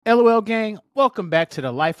LOL gang, welcome back to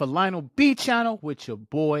the Life of Lionel B channel with your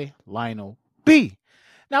boy Lionel B.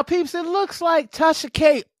 Now peeps, it looks like Tasha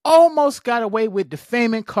K almost got away with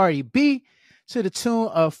defaming Cardi B to the tune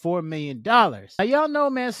of $4 million. Now y'all know,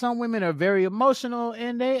 man, some women are very emotional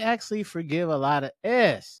and they actually forgive a lot of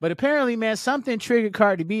S. But apparently, man, something triggered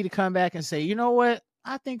Cardi B to come back and say, you know what?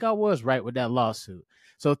 I think I was right with that lawsuit.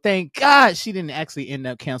 So thank God she didn't actually end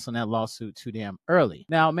up canceling that lawsuit too damn early.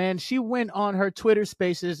 Now, man, she went on her Twitter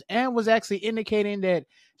spaces and was actually indicating that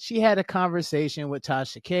she had a conversation with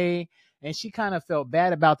Tasha K and she kind of felt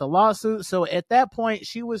bad about the lawsuit. So at that point,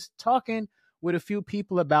 she was talking with a few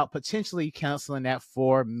people about potentially canceling that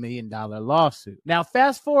 $4 million lawsuit. Now,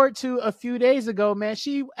 fast forward to a few days ago, man,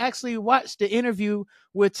 she actually watched the interview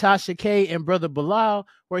with Tasha K and Brother Bilal,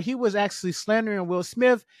 where he was actually slandering Will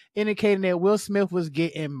Smith, indicating that Will Smith was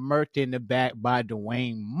getting murked in the back by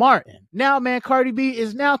Dwayne Martin. Now, man, Cardi B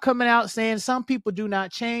is now coming out saying some people do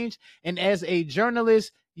not change, and as a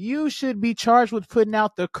journalist, you should be charged with putting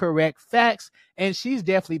out the correct facts, and she's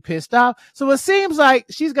definitely pissed off. So it seems like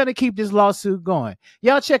she's going to keep this lawsuit going.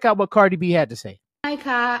 Y'all check out what Cardi B had to say. Like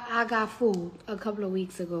how I got fooled a couple of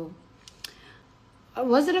weeks ago.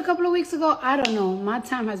 Was it a couple of weeks ago? I don't know. My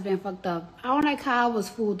time has been fucked up. I don't like how I was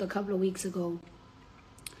fooled a couple of weeks ago.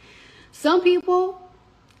 Some people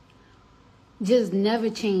just never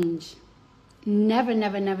change. Never,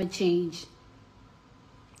 never, never change.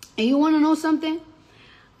 And you want to know something?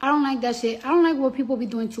 I don't like that shit. I don't like what people be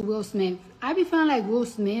doing to Will Smith. I be feeling like Will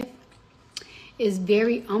Smith is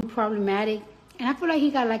very unproblematic. And I feel like he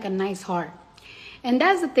got like a nice heart. And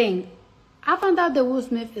that's the thing. I found out that Will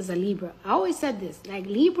Smith is a Libra. I always said this. Like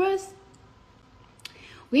Libras,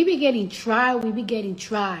 we be getting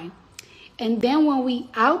tried. And then when we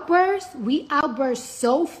outburst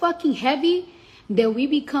so fucking heavy that we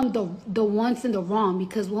become the ones in the wrong.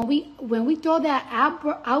 Because when we throw that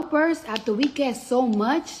outburst after we get so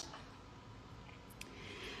much,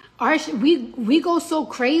 we go so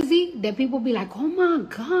crazy that people be like, oh my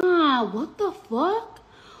God, what the fuck?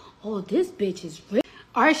 Oh, this bitch is real.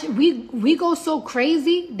 We go so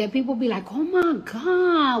crazy that people be like, oh my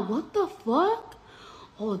God, what the fuck?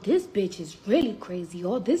 Oh, this bitch is really crazy.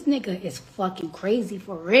 Oh, this nigga is fucking crazy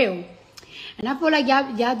for real. And I feel like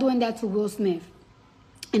y'all doing that to Will Smith.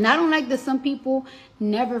 And I don't like that some people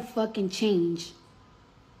never fucking change.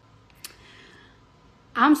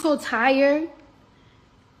 I'm so tired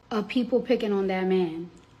of people picking on that man.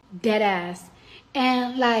 Dead ass.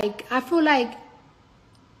 And like, I feel like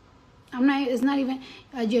it's not even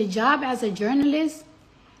your job as a journalist.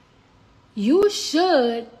 You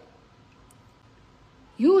should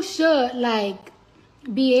like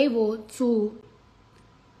be able to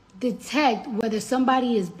detect whether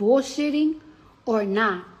somebody is bullshitting or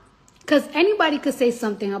not. Because anybody could say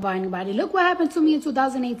something about anybody. Look what happened to me in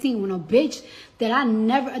 2018 when a bitch that I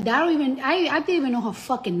didn't even know her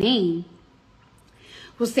fucking name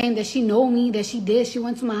was saying that she know me, that she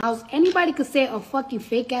went to my house. Anybody could say a fucking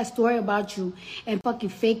fake ass story about you and fucking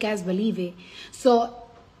fake ass believe it. So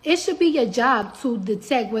it should be your job to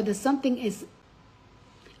detect whether something is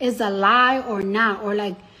a lie or not, or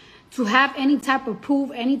like to have any type of proof,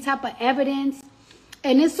 any type of evidence.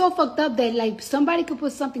 And it's so fucked up that like somebody could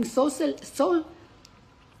put something so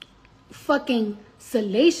fucking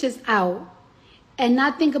salacious out and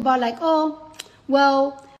not think about like, oh,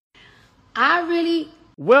 well,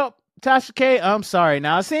 Well, Tasha K, I'm sorry.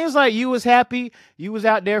 Now, it seems like you was happy. You was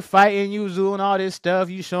out there fighting. You was doing all this stuff.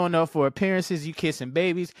 You showing up for appearances. You kissing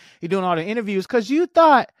babies. You doing all the interviews because you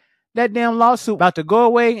thought that damn lawsuit about to go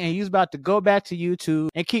away and you was about to go back to YouTube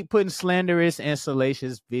and keep putting slanderous and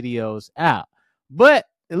salacious videos out. But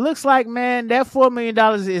it looks like, man, that $4 million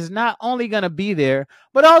is not only going to be there,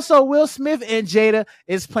 but also Will Smith and Jada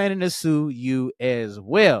is planning to sue you as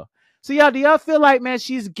well. So, y'all, do y'all feel like, man,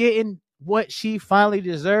 she's getting what she finally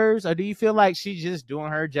deserves, or do you feel like she's just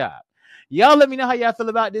doing her job? Y'all let me know how y'all feel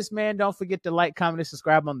about this, man. Don't forget to like, comment, and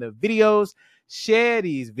subscribe on the videos. Share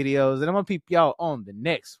these videos, and I'm going to peep y'all on the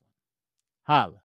next one. Holla.